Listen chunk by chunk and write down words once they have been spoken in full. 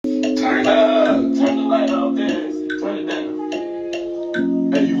quiet out there. Turn it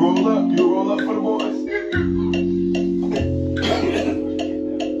down. Hey, you roll up. You roll up for the boys.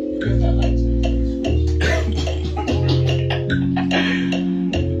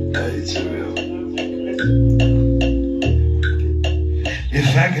 Hey, chill.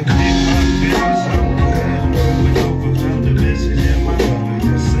 If I could pay my bills, I'm good. Rolling over, found the message in my heart.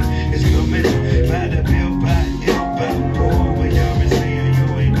 Yes, sir, it's coming. By the bill, by ill, by poor. When y'all been saying you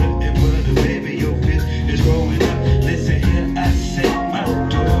ain't nothing but a baby, your fist is growing up. Listen here, I set my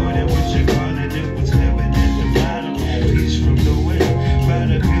door. That what you call it, it was heaven at the bottom. Peace from nowhere. By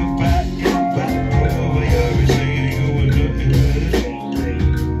the bill, by ill, by poor. When y'all been saying you ain't nothing but a baby.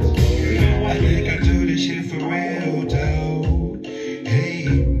 I think I do this shit for real, though. Hey,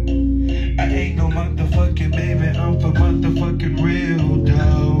 I ain't no motherfucking baby, I'm for motherfucking real,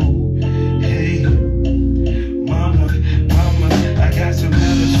 dawg. Hey, mama, I got some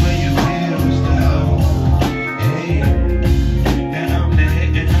letters for your bills, dawg. Hey, now I'm the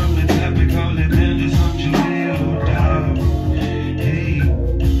head and I'm the type of call it letters, I'm Jaleel, dawg. Hey,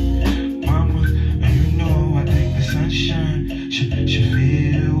 mama, and you know I think the sunshine should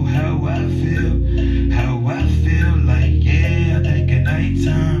feel how I feel like, yeah, I think at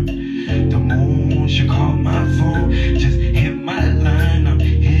nighttime the moon should call my phone, just hit my line, I'm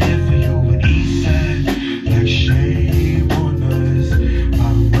here for you with Eastside, like shame on us,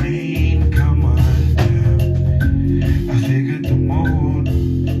 my rain come on down. I figured the moon,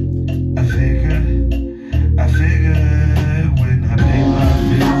 I figured when I pay my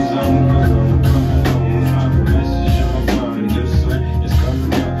bills, I'm good. I'm a message on my phone, yes sir, it's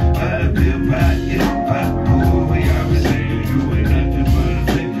coming up. By the bill, by it, by poor, we always saying you ain't nothing but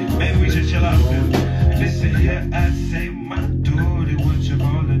a baby. Maybe we should chill out there. Listen here, I say my daughter, what you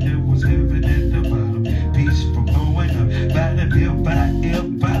call it, it was heaven at the bottom. Peace from going up. By the bill, by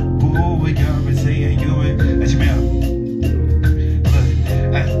it, by poor, we always saying you ain't. Let me out. Look,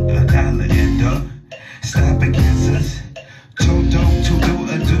 a dollar and stop against us. Two do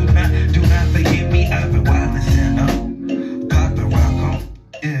not forget me. I've been wildin' sinner, poppin' rock on.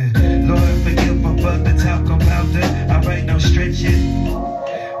 Yeah, Lord forgive my brother, talk about that. I write no stretches.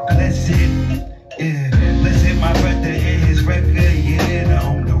 Bless it, yeah. Bless it, my brother in his record, yeah.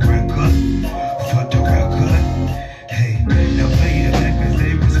 On the record, for the record. Hey, they'll play it back 'cause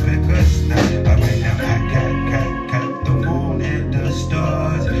they respect us. Now, right now I got the moon and the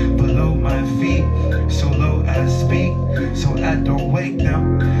stars below my feet. So low I speak, so I don't wake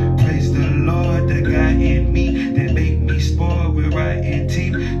them. Praise the Lord, the guy in me that make me spoil with writing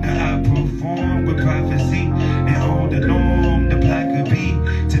teeth. Now I perform with prophecy and on the norm, the plot could be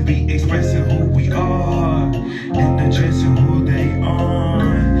to be expressing who we are and addressing who they are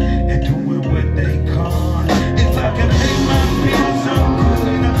and doing what they can't. If I can pay my bills, I'm good.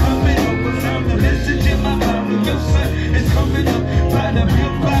 I'm coming over, found the message in my Bible. Your son is coming up by the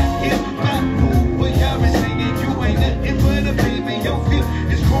bill, by it, by who. What y'all been singing, you ain't nothing but a baby. Your feel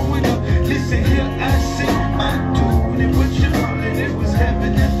is growing up. Listen here, I say my dude, and what you call it, it was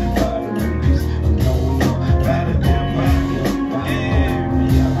heaven at the bottom. Peace, I'm going up by the bill, by it,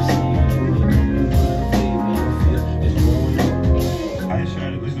 yeah. Alright,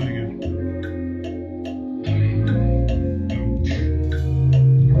 Rashad, let's do it again.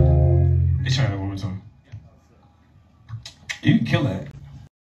 Let's try that one more time. You can kill that.